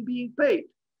not even being paid.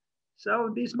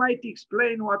 So this might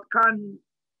explain what Kahn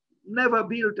never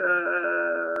built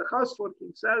a house for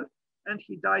himself, and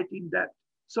he died in debt.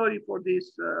 Sorry for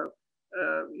this,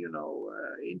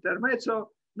 intermezzo.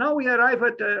 Now we arrive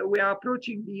at, we are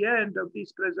approaching the end of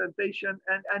this presentation,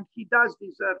 and he does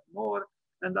deserve more,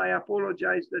 and I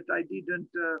apologize that I didn't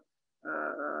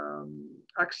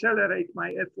accelerate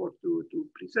my effort to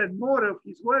present more of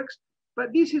his works,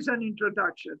 but this is an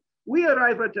introduction. We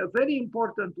arrive at a very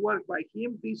important work by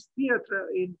him, this theater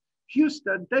in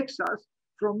Houston, Texas,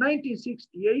 from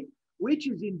 1968, which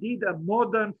is indeed a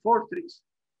modern fortress.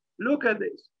 Look at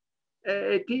this.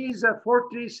 It is a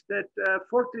fortress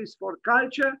fortress for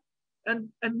culture,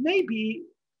 and maybe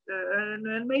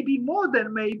more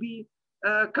than maybe,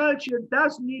 culture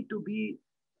does need to be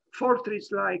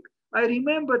fortress-like. I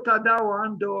remember Tadao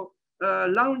Ando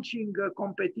launching a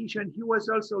competition. He was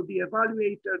also the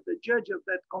evaluator, the judge of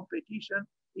that competition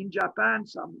in Japan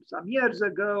some years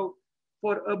ago,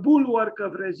 for a bulwark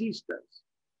of resistance.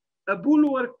 A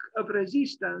bulwark of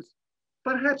resistance.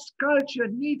 Perhaps culture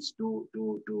needs to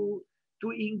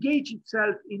engage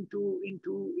itself into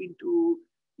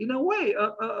in a way,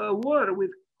 a war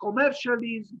with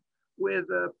commercialism, with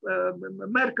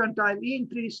mercantile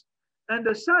interest, and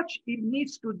as such, it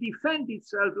needs to defend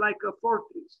itself like a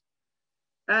fortress.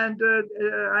 And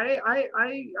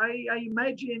I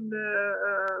imagine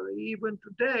even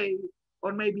today,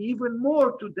 or maybe even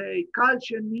more today,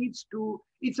 culture needs to,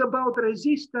 it's about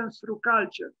resistance through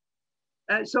culture.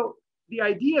 So the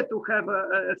idea to have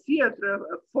a theater,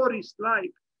 a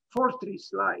forest-like,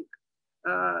 fortress-like,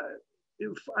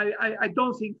 I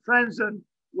don't think Franzen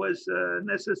was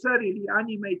necessarily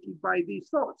animated by these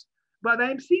thoughts. But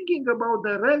I'm thinking about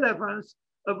the relevance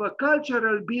of a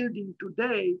cultural building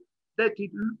today that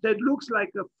looks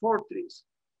like a fortress.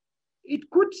 It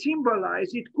could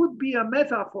symbolize, it could be a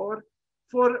metaphor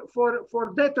for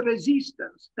that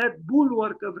resistance, that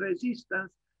bulwark of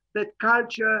resistance that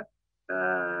culture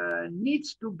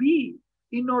needs to be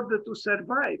in order to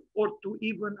survive or to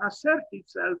even assert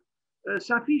itself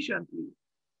sufficiently.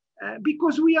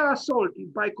 Because we are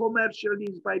assaulted by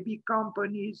commercialism, by big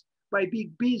companies, by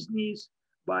big business,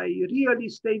 by real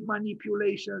estate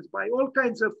manipulations, by all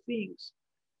kinds of things.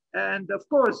 And of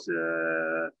course,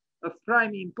 of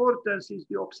prime importance is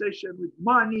the obsession with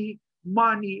money,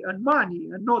 money, and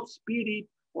not spirit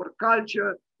or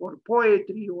culture or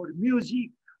poetry or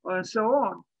music and so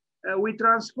on. We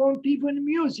transformed even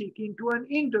music into an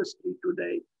industry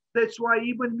today. That's why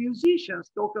even musicians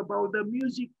talk about the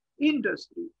music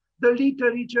industry, the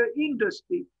literature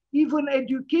industry, even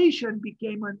education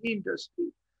became an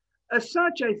industry. As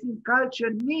such, I think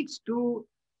culture needs to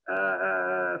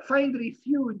find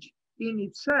refuge in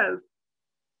itself,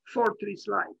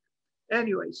 fortress-like.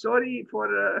 Anyway, sorry for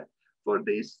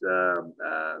this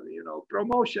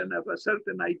promotion of a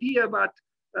certain idea, but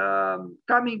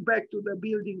coming back to the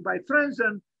building by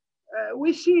Franzen,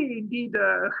 we see indeed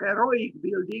a heroic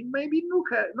building, maybe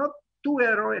not too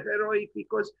heroic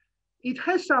because it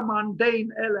has some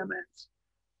mundane elements,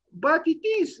 but it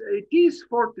is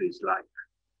fortress-like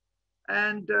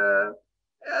and a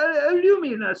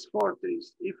luminous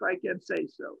fortress, if I can say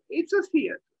so. It's a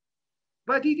theater,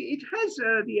 but it has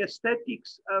the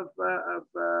aesthetics of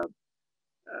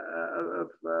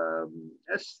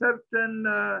a certain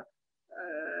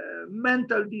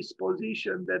mental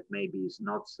disposition that maybe is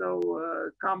not so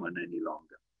common any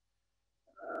longer.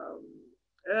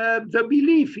 The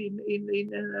belief in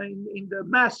the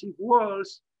massive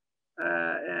walls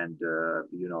and a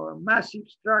massive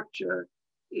structure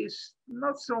is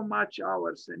not so much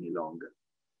ours any longer.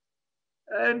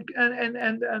 And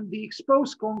the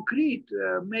exposed concrete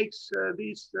makes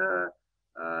this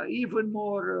even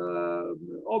more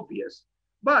obvious.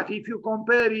 But if you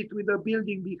compare it with the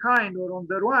building behind or on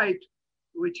the right,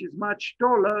 which is much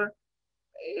taller,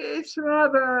 it's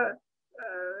rather,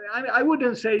 I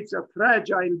wouldn't say it's a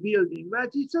fragile building, but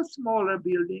it's a smaller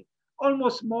building,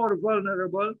 almost more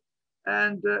vulnerable.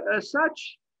 And as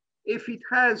such, if it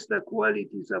has the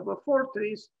qualities of a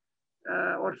fortress,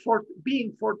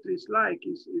 being fortress-like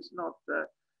is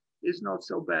not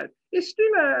so bad. It's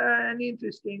still an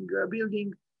interesting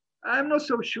building. I'm not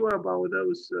so sure about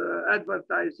those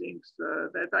advertisings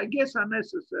that I guess are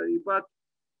necessary, but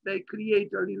they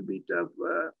create a little bit of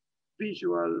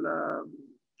visual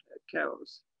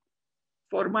chaos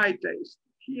for my taste.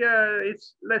 Here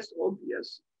it's less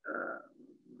obvious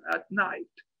at night.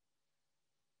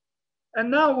 And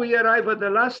now we arrive at the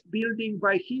last building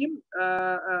by him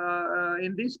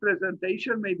in this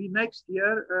presentation. Maybe next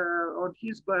year on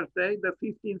his birthday, the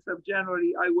 15th of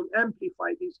January, I will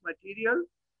amplify this material.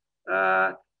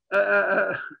 A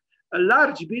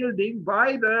large building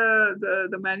by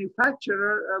the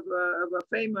manufacturer of a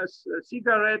famous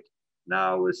cigarette.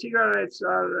 Now cigarettes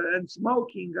and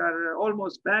smoking are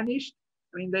almost banished.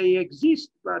 I mean, they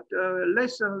exist, but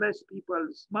less and less people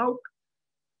smoke.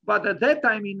 But at that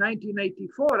time in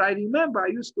 1984, I remember I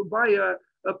used to buy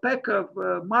a pack of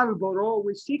Marlboro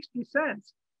with 60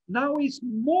 cents. Now it's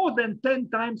more than 10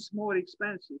 times more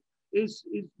expensive. It's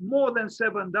more than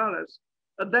 $7.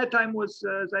 At that time was,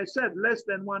 as I said, less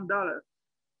than $1.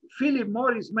 Philip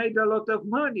Morris made a lot of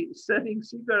money selling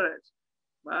cigarettes.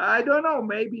 I don't know,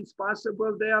 maybe it's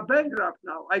possible they are bankrupt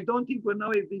now. I don't even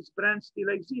know if this brand still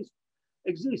exists.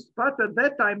 But at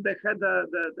that time they had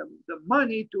the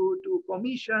money to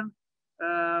commission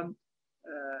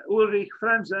Ulrich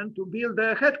Franzen to build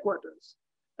their headquarters.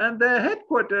 And the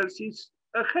headquarters is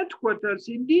a headquarters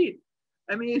indeed.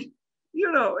 I mean,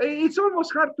 it's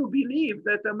almost hard to believe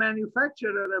that a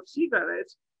manufacturer of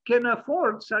cigarettes can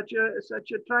afford such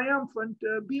a triumphant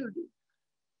building.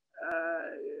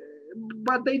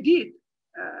 But they did.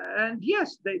 And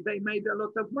yes, they made a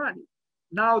lot of money.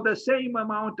 Now the same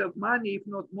amount of money, if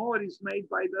not more, is made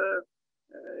by the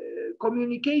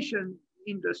communication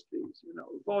industries,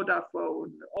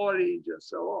 Vodafone, Orange, and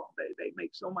so on. They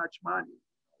make so much money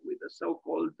with the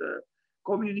so-called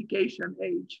communication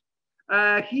age.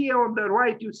 Here on the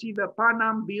right, you see the Pan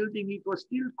Am building. It was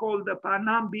still called the Pan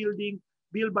Am building,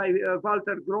 built by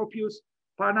Walter Gropius.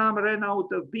 Pan Am ran out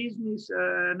of business,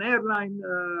 an airline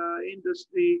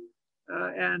industry,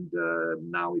 and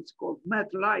now it's called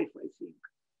MetLife, I think.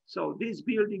 So this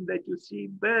building that you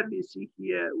barely see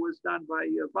here was done by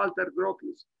Walter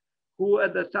Gropius, who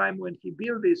at the time when he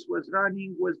built this was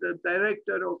the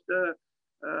director of the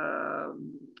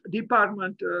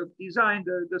Department of Design,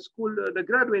 the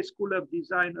Graduate School of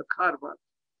Design at Harvard.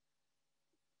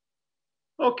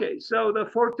 Okay, so the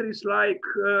fortress-like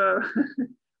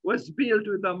was built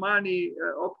with the money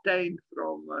obtained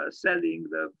from selling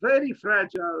the very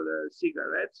fragile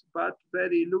cigarettes, but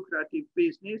very lucrative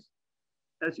business,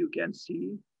 as you can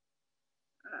see.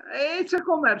 It's a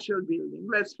commercial building,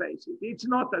 let's face it. It's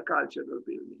not a cultural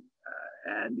building.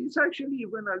 And it's actually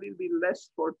even a little bit less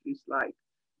fortress-like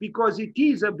because it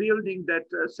is a building that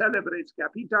celebrates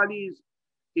capitalism.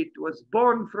 It was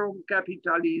born from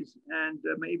capitalism, and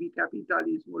maybe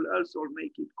capitalism will also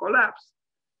make it collapse.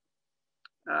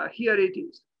 Here it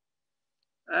is.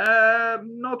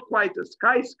 Not quite a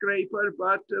skyscraper,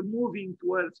 but moving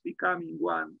towards becoming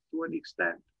one to an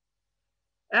extent.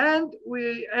 And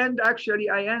actually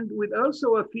I end with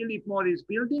also a Philip Morris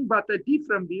building, but a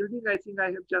different building. I think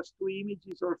I have just 2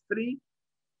 images or 3.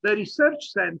 The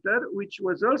research center, which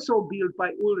was also built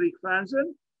by Ulrich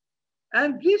Franzen.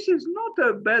 And this is not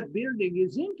a bad building.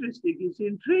 It's interesting, it's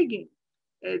intriguing.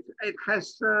 It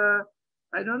has,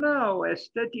 I don't know,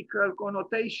 aesthetical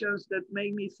connotations that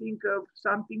make me think of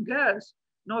something else,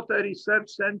 not a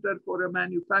research center for a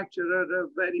manufacturer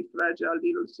of very fragile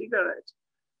little cigarettes.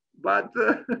 But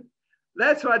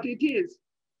that's what it is.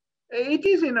 It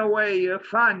is in a way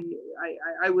funny.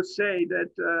 I would say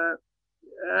that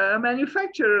a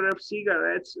manufacturer of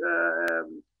cigarettes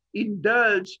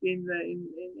indulged in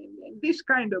this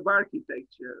kind of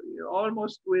architecture,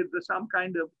 almost with some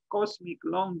kind of cosmic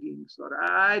longings, or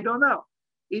I don't know.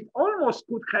 It almost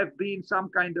could have been some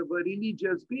kind of a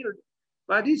religious building,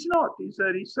 but it's not. It's a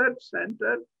research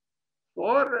center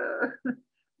for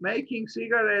making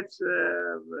cigarettes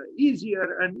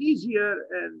easier and easier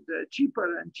and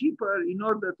cheaper and cheaper in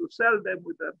order to sell them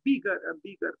with a bigger and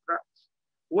bigger price.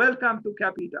 Welcome to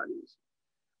capitalism.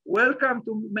 Welcome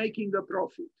to making a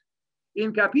profit.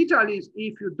 In capitalism,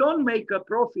 if you don't make a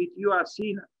profit, you are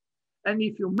sinner. And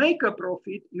if you make a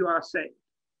profit, you are saved.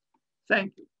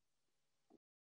 Thank you.